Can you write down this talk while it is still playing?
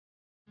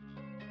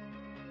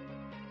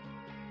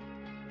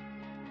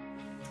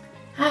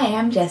Hi,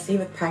 I'm Jessie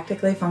with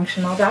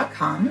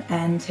PracticallyFunctional.com,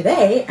 and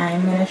today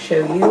I'm going to show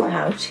you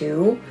how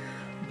to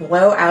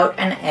blow out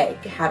an egg,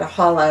 how to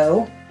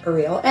hollow a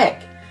real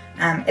egg.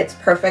 It's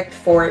perfect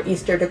for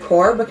Easter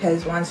decor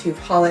because once you've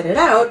hollowed it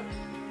out,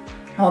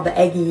 all the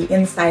eggy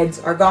insides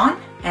are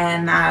gone,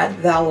 and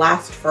they'll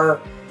last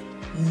for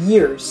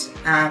years,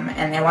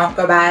 and they won't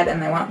go bad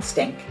and they won't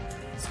stink.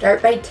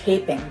 Start by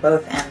taping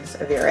both ends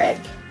of your egg.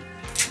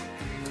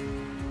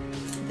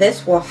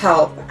 This will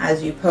help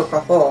as you poke a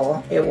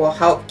hole. It will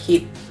help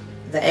keep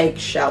the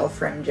eggshell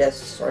from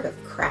just sort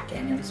of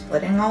cracking and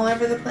splitting all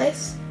over the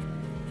place.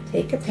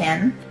 Take a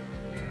pin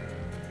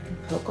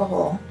and poke a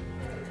hole,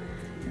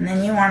 and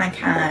then you want to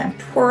kind of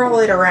twirl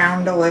it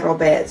around a little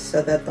bit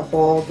so that the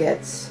hole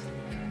gets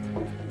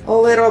a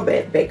little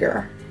bit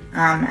bigger.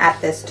 At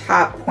this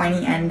top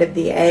pointy end of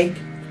the egg,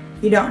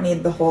 you don't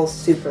need the hole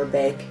super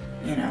big,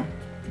 you know,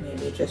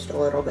 maybe just a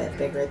little bit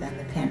bigger than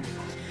the pin.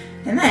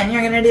 And then you're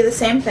going to do the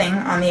same thing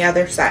on the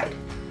other side.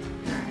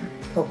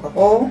 Poke a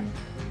hole.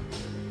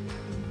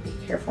 Be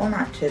careful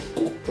not to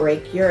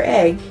break your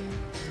egg.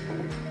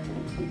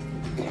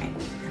 Okay,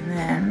 and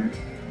then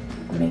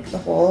make the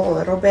hole a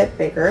little bit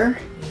bigger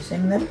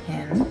using the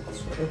pin.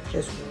 Sort of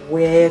just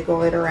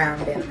wiggle it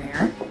around in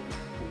there.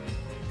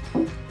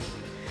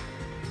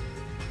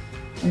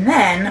 And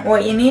then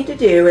what you need to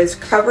do is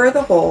cover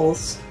the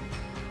holes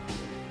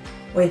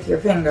with your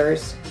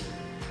fingers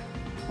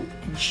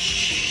and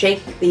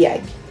shake the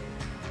egg.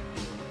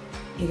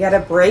 You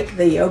gotta break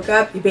the yolk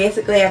up. You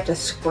basically have to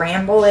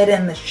scramble it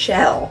in the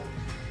shell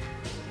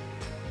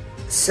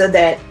so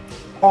that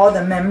all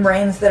the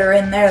membranes that are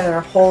in there that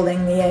are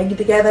holding the egg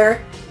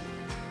together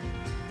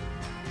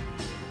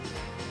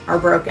are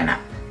broken up.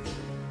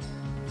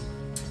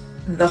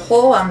 The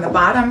hole on the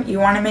bottom, you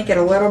want to make it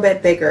a little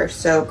bit bigger,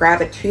 so grab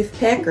a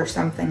toothpick or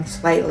something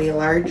slightly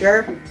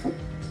larger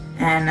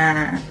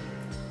and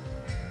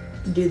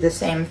do the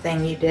same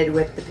thing you did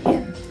with the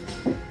pin.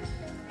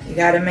 You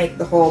got to make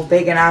the hole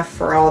big enough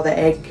for all the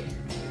egg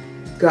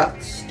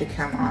guts to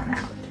come on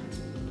out.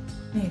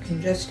 You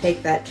can just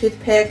take that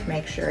toothpick,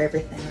 make sure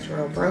everything's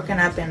real broken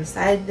up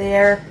inside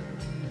there.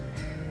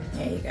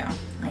 There you go,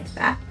 like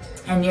that.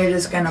 And you're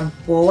just going to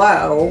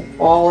blow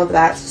all of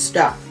that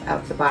stuff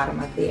out the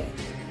bottom of the egg.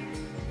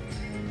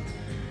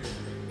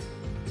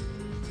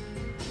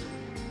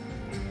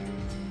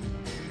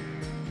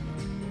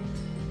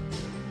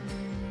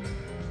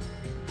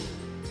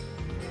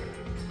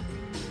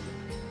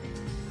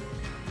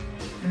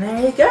 And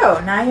there you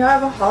go. Now you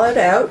have a hollowed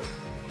out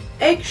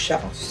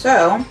eggshell.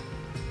 So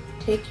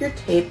take your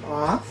tape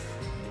off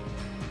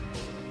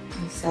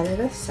and set it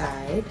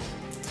aside.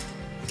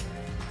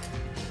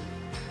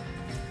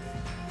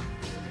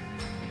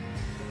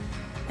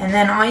 And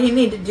then all you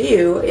need to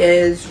do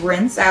is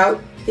rinse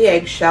out the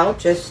eggshell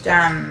just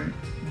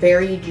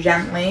very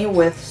gently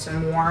with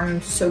some warm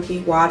soapy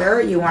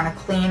water. You want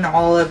to clean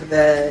all of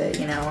the,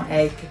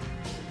 egg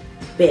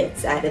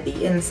bits out of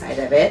the inside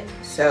of it.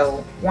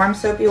 So warm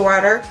soapy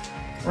water,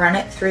 run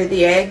it through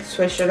the egg,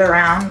 swish it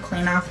around,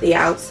 clean off the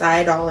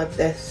outside, all of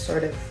this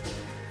sort of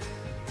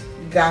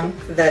gunk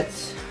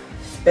that's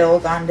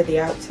spilled onto the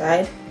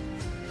outside.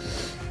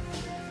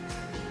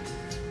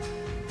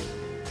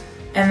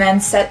 And then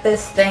set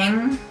this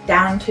thing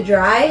down to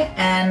dry,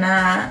 and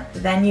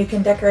then you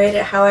can decorate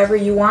it however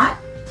you want,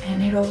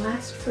 and it'll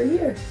last for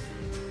years.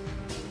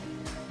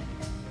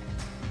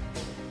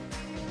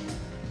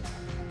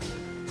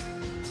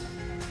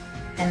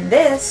 And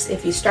this,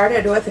 if you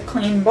started with a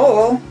clean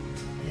bowl,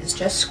 is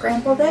just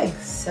scrambled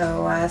eggs.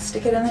 So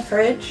stick it in the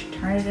fridge,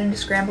 turn it into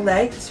scrambled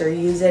eggs, or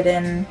use it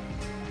in,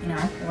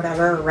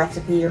 whatever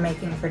recipe you're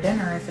making for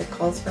dinner if it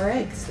calls for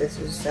eggs. This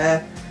is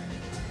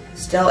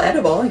still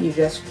edible. You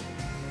just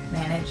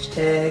managed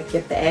to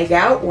get the egg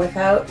out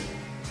without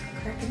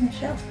cracking the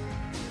shell.